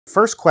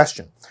First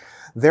question.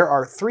 There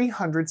are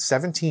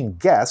 317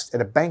 guests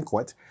at a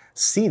banquet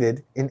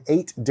seated in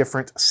 8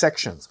 different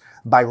sections.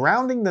 By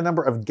rounding the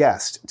number of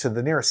guests to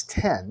the nearest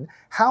 10,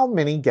 how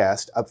many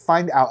guests,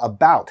 find out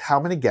about how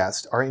many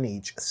guests are in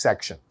each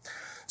section.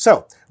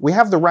 So we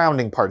have the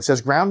rounding part. It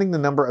says rounding the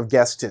number of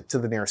guests to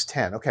the nearest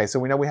 10. Okay, so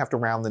we know we have to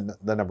round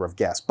the number of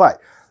guests.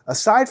 But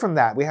aside from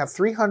that, we have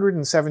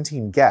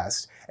 317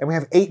 guests, and we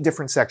have 8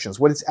 different sections.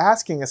 What it's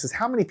asking us is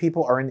how many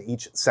people are in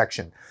each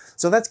section.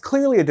 So that's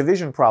clearly a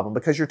division problem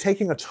because you're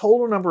taking a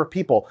total number of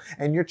people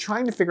and you're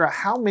trying to figure out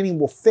how many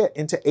will fit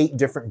into 8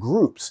 different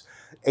groups,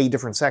 8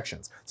 different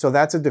sections. So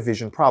that's a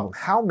division problem.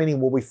 How many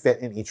will we fit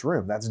in each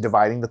room? That's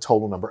dividing the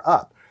total number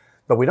up.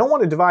 But we don't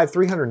want to divide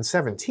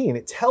 317.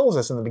 It tells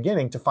us in the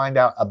beginning to find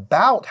out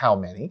about how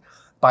many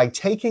by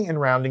taking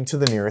and rounding to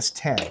the nearest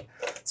 10.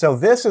 So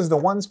this is the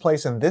ones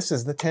place and this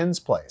is the tens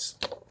place.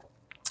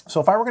 So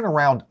if I were going to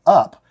round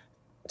up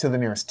to the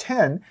nearest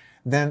 10,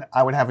 then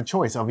I would have a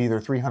choice of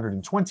either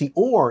 320,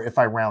 or if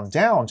I round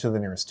down to the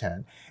nearest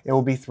 10, it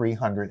will be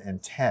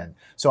 310.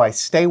 So I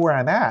stay where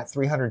I'm at,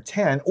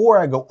 310, or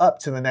I go up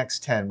to the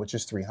next 10, which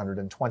is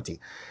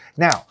 320.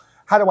 Now,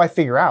 how do I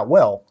figure out?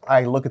 Well,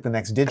 I look at the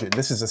next digit.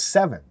 This is a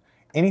 7.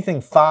 Anything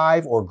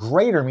 5 or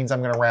greater means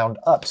I'm going to round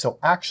up. So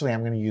actually,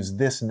 I'm going to use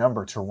this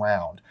number to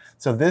round.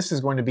 So this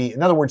is going to be,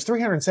 in other words,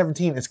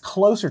 317 is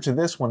closer to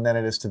this one than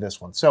it is to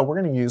this one. So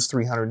we're going to use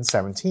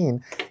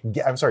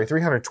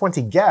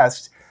 320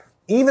 guests.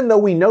 Even though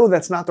we know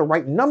that's not the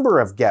right number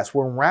of guests,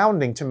 we're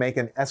rounding to make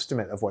an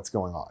estimate of what's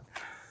going on.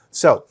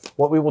 So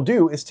what we will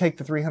do is take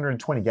the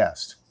 320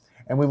 guests,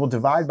 and we will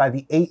divide by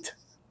the 8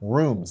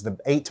 rooms, the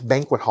 8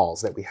 banquet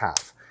halls that we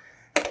have.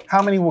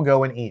 How many will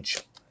go in each?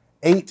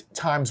 8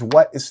 times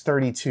what is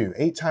 32?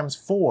 8 times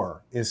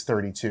 4 is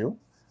 32.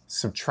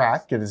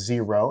 Subtract, get a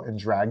 0, and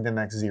drag the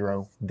next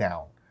 0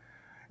 down.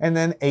 And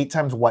then 8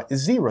 times what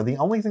is 0? The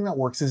only thing that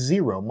works is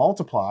 0.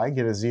 Multiply,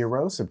 get a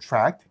 0,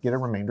 subtract, get a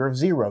remainder of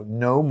 0.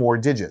 No more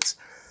digits.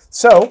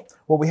 So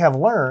what we have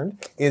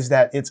learned is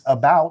that it's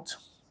about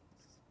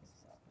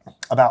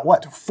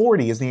what?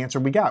 40 is the answer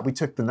we got. We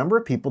took the number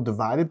of people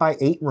divided by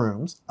 8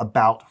 rooms,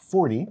 about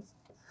 40,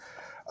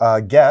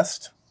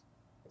 guessed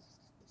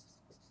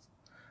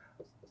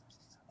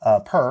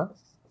per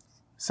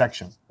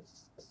section,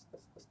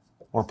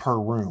 or per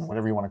room,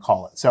 whatever you want to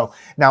call it. So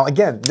now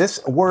again,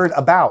 this word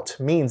about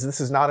means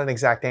this is not an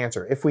exact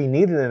answer. If we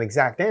needed an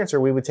exact answer,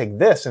 we would take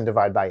this and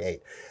divide by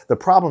 8. The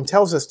problem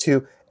tells us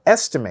to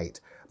estimate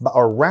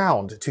or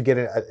round to get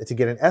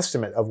an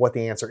estimate of what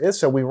the answer is.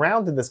 So we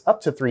rounded this up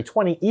to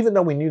 320, even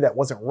though we knew that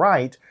wasn't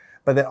right,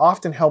 but that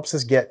often helps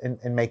us get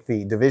and make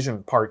the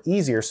division part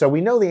easier. So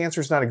we know the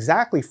answer is not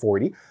exactly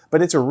 40,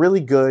 but it's a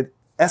really good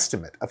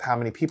estimate of how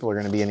many people are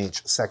going to be in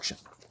each section.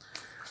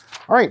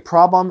 All right,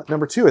 problem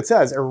number 2. It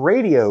says a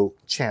radio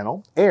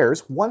channel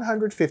airs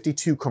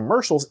 152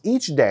 commercials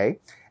each day,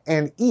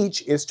 and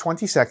each is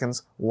 20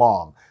 seconds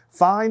long.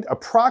 Find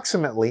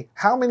approximately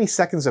how many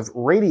seconds of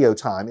radio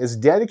time is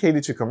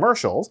dedicated to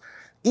commercials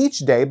each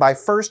day by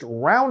first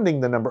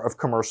rounding the number of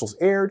commercials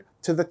aired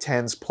to the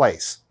tens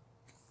place.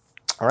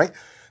 All right,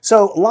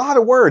 so a lot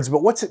of words,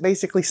 but what's it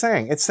basically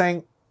saying? It's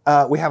saying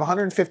we have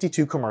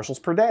 152 commercials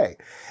per day,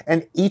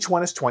 and each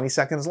one is 20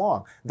 seconds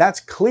long.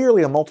 That's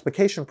clearly a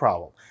multiplication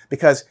problem,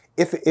 because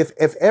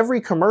if every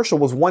commercial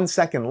was 1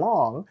 second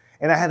long,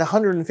 and I had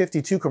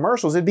 152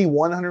 commercials, it'd be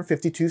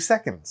 152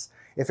 seconds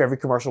if every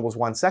commercial was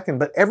 1 second,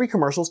 but every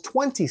commercial is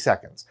 20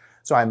 seconds.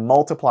 So I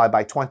multiply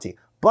by 20.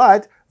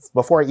 But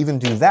before I even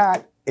do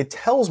that, it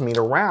tells me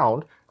to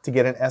round to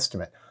get an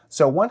estimate.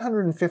 So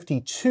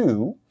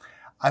 152,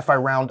 if I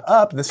round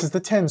up, this is the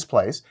tens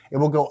place, it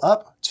will go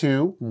up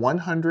to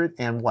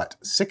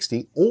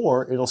 160,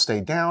 or it'll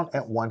stay down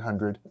at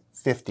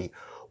 150.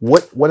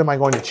 What am I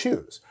going to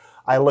choose?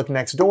 I look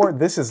next door,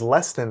 this is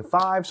less than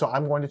 5, so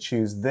I'm going to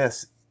choose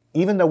this.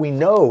 Even though we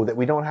know that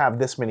we don't have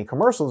this many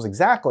commercials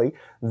exactly,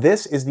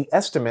 this is the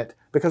estimate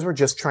because we're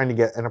just trying to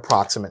get an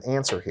approximate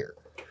answer here.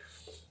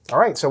 All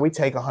right, so we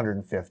take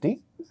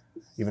 150,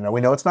 even though we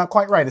know it's not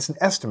quite right, it's an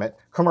estimate,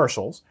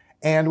 commercials,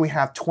 and we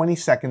have 20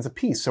 seconds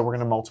apiece, so we're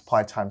going to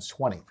multiply times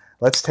 20.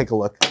 Let's take a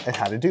look at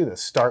how to do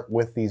this. Start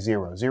with the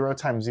 0. 0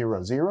 times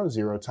 0, 0.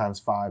 0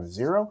 times 5 is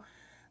 0.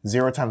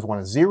 0 times 1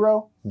 is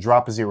 0.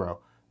 Drop a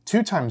 0.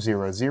 2 times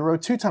 0, 0.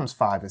 2 times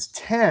 5 is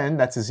 10.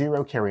 That's a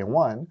 0, carry a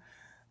 1.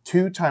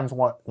 2 times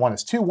 1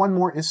 is 2. 1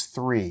 more is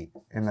 3.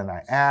 And then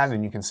I add,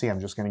 and you can see I'm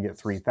just going to get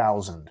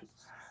 3,000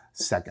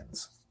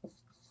 seconds.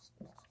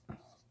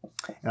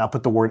 And I'll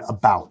put the word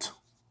about.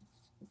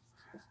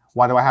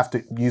 Why do I have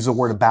to use the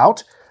word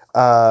about?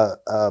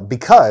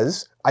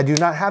 Because I do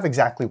not have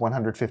exactly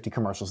 150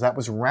 commercials. That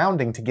was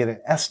rounding to get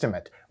an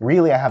estimate.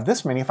 Really, I have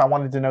this many. If I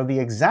wanted to know the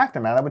exact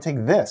amount, I would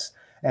take this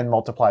and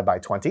multiply by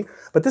 20.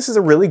 But this is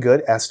a really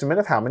good estimate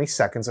of how many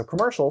seconds of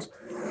commercials.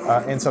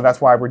 And so that's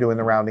why we're doing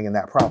the rounding in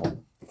that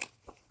problem.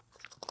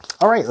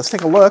 All right, let's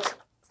take a look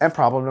at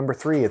problem number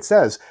 3. It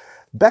says,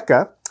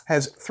 Becca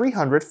has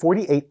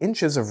 348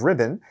 inches of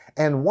ribbon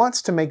and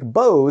wants to make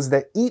bows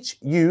that each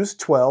use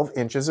 12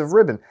 inches of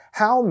ribbon.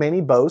 How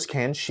many bows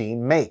can she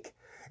make?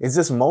 Is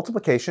this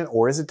multiplication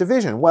or is it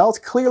division? Well, it's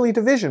clearly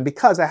division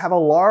because I have a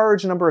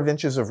large number of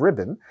inches of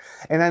ribbon,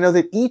 and I know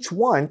that each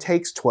one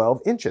takes 12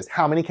 inches.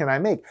 How many can I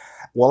make?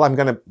 Well, I'm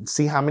going to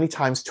see how many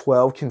times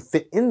 12 can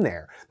fit in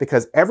there,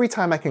 because every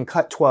time I can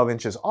cut 12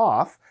 inches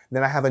off,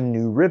 then I have a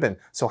new ribbon.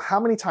 So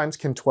how many times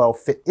can 12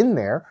 fit in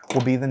there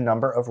will be the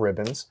number of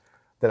ribbons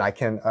that I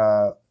can,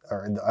 or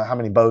how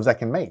many bows I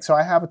can make. So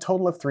I have a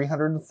total of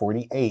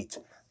 348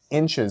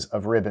 inches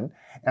of ribbon,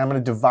 and I'm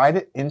going to divide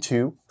it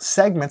into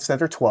segments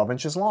that are 12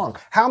 inches long.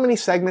 How many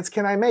segments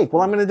can I make?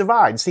 Well, I'm going to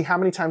divide. See how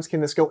many times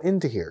can this go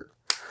into here?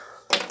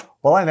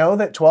 Well, I know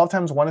that 12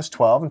 times 1 is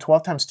 12, and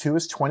 12 times 2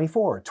 is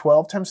 24.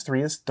 12 times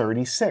 3 is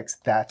 36.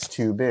 That's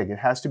too big. It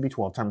has to be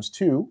 12 times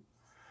 2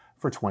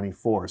 for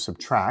 24.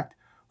 Subtract.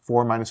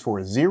 4 minus 4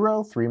 is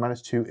 0. 3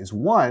 minus 2 is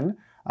 1.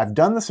 I've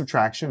done the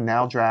subtraction.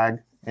 Now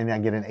drag, and I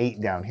get an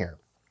 8 down here.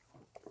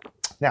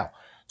 Now,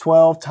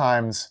 12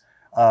 times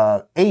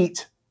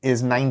 8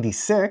 is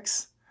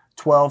 96.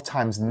 12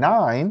 times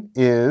 9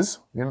 is,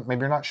 maybe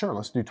you're not sure.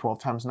 Let's do 12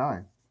 times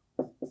 9.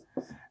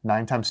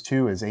 9 times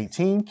 2 is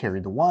 18, carry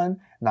the 1.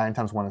 9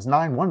 times 1 is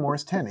 9, 1 more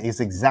is 10. It is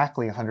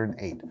exactly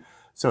 108.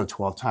 So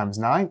 12 times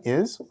 9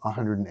 is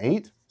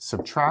 108.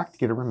 Subtract,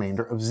 get a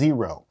remainder of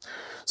 0.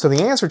 So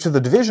the answer to the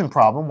division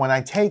problem, when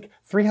I take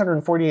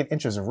 348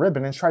 inches of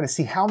ribbon and try to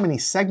see how many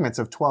segments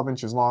of 12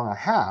 inches long I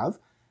have,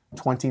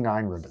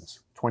 29 ribbons,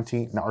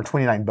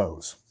 29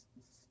 bows.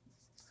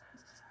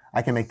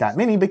 I can make that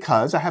many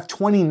because I have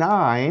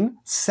 29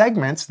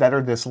 segments that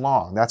are this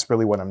long. That's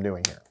really what I'm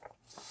doing here.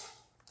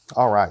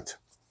 All right.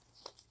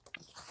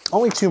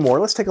 Only 2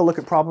 more. Let's take a look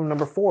at problem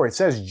number 4. It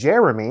says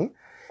Jeremy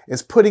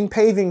is putting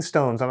paving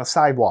stones on a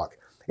sidewalk.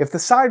 If the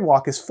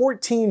sidewalk is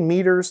 14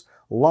 meters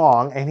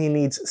long and he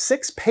needs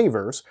 6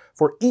 pavers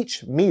for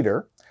each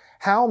meter,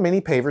 how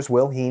many pavers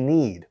will he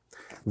need?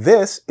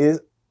 This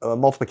is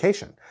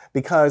multiplication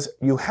because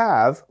you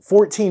have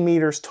 14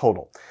 meters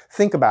total.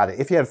 Think about it.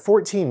 If you had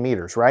 14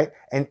 meters, right,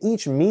 and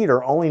each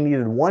meter only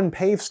needed 1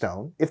 paved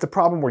stone, if the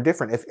problem were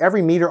different, if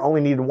every meter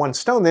only needed 1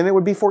 stone, then it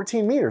would be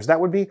 14 meters. That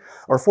would be,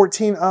 or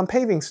 14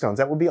 paving stones.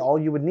 That would be all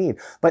you would need.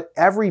 But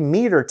every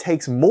meter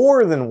takes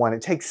more than 1.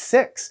 It takes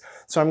 6.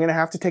 So I'm going to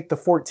have to take the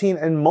 14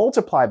 and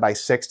multiply by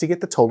 6 to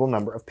get the total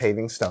number of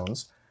paving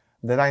stones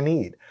that I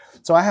need.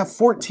 So I have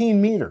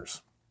 14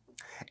 meters,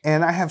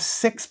 and I have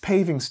 6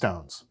 paving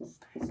stones.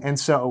 And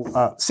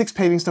so 6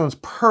 paving stones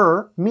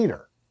per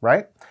meter,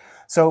 right?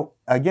 So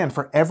again,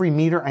 for every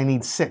meter, I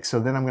need 6. So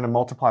then I'm going to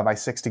multiply by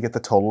 6 to get the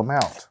total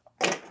amount.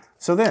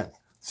 So then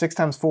 6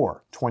 times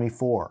 4,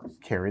 24.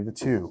 Carry the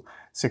 2.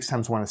 6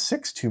 times 1 is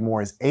 6. 2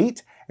 more is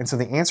 8. And so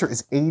the answer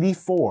is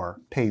 84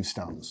 paved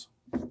stones.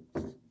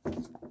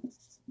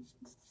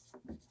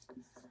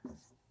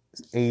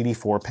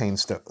 84 paved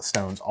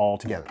stones all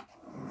together.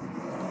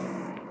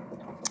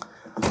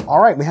 All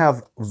right, we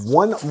have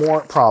one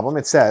more problem.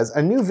 It says,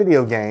 a new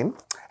video game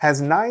has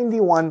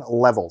 91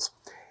 levels.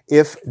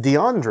 If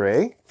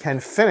DeAndre can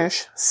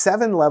finish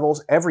 7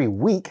 levels every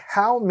week,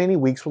 how many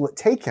weeks will it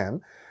take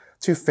him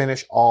to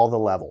finish all the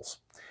levels?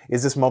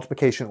 Is this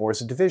multiplication or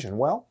is it division?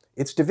 Well,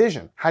 it's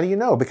division. How do you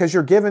know? Because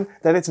you're given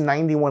that it's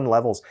 91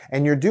 levels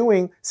and you're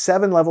doing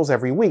 7 levels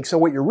every week. So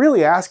what you're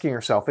really asking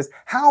yourself is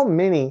how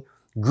many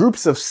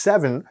groups of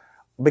 7,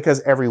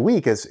 because every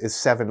week is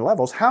 7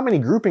 levels, how many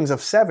groupings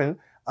of 7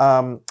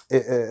 can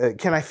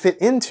I fit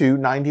into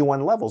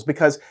 91 levels?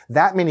 Because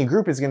that many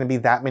group is going to be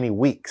that many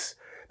weeks,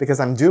 because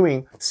I'm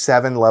doing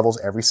 7 levels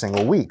every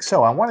single week.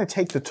 So I want to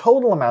take the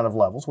total amount of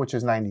levels, which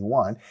is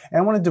 91, and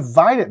I want to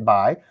divide it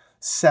by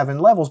 7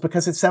 levels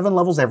because it's 7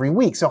 levels every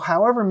week. So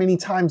however many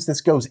times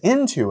this goes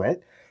into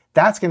it,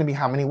 that's going to be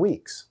how many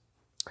weeks.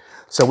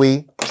 So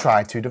we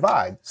try to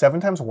divide. 7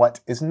 times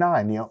what is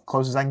 9? The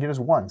closest I can get is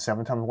 1.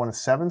 7 times 1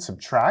 is 7.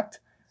 Subtract,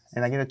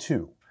 and I get a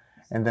 2.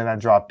 And then I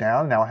drop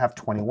down. Now I have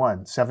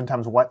 21. 7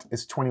 times what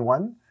is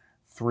 21?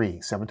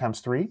 3. 7 times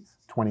 3,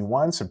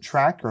 21.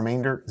 Subtract,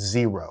 remainder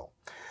 0.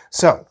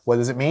 So what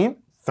does it mean?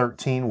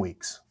 13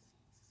 weeks.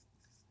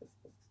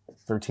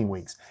 13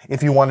 weeks.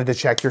 If you wanted to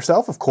check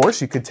yourself, of course,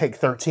 you could take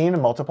 13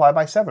 and multiply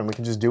by 7. We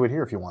can just do it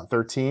here if you want.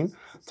 13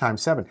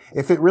 times 7.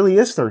 If it really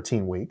is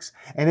 13 weeks,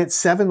 and it's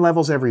 7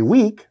 levels every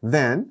week,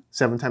 then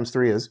 7 times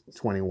 3 is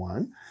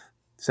 21.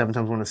 7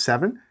 times 1 is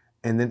 7,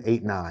 and then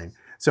 8, 9.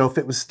 So if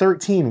it was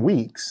 13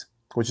 weeks,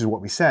 which is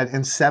what we said,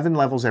 and 7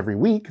 levels every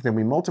week, then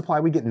we multiply,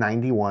 we get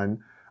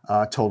 91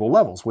 total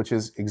levels, which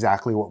is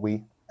exactly what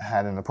we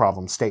had in the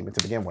problem statement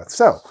to begin with.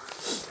 So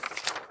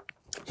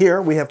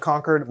here we have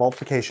conquered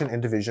multiplication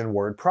and division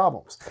word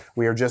problems.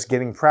 We are just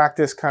getting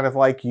practice, kind of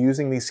like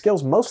using these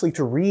skills mostly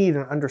to read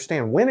and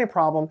understand when a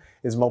problem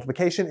is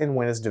multiplication and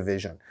when it's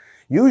division.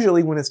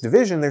 Usually when it's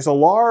division, there's a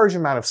large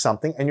amount of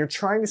something and you're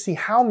trying to see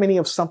how many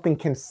of something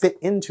can fit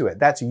into it.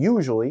 That's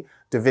usually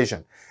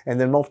division. And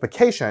then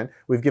multiplication,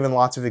 we've given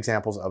lots of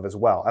examples of as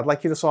well. I'd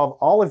like you to solve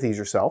all of these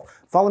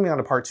yourself. Follow me on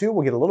to part 2.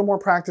 We'll get a little more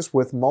practice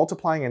with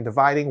multiplying and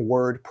dividing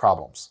word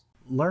problems.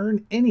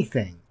 Learn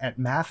anything at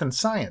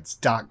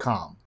mathandscience.com.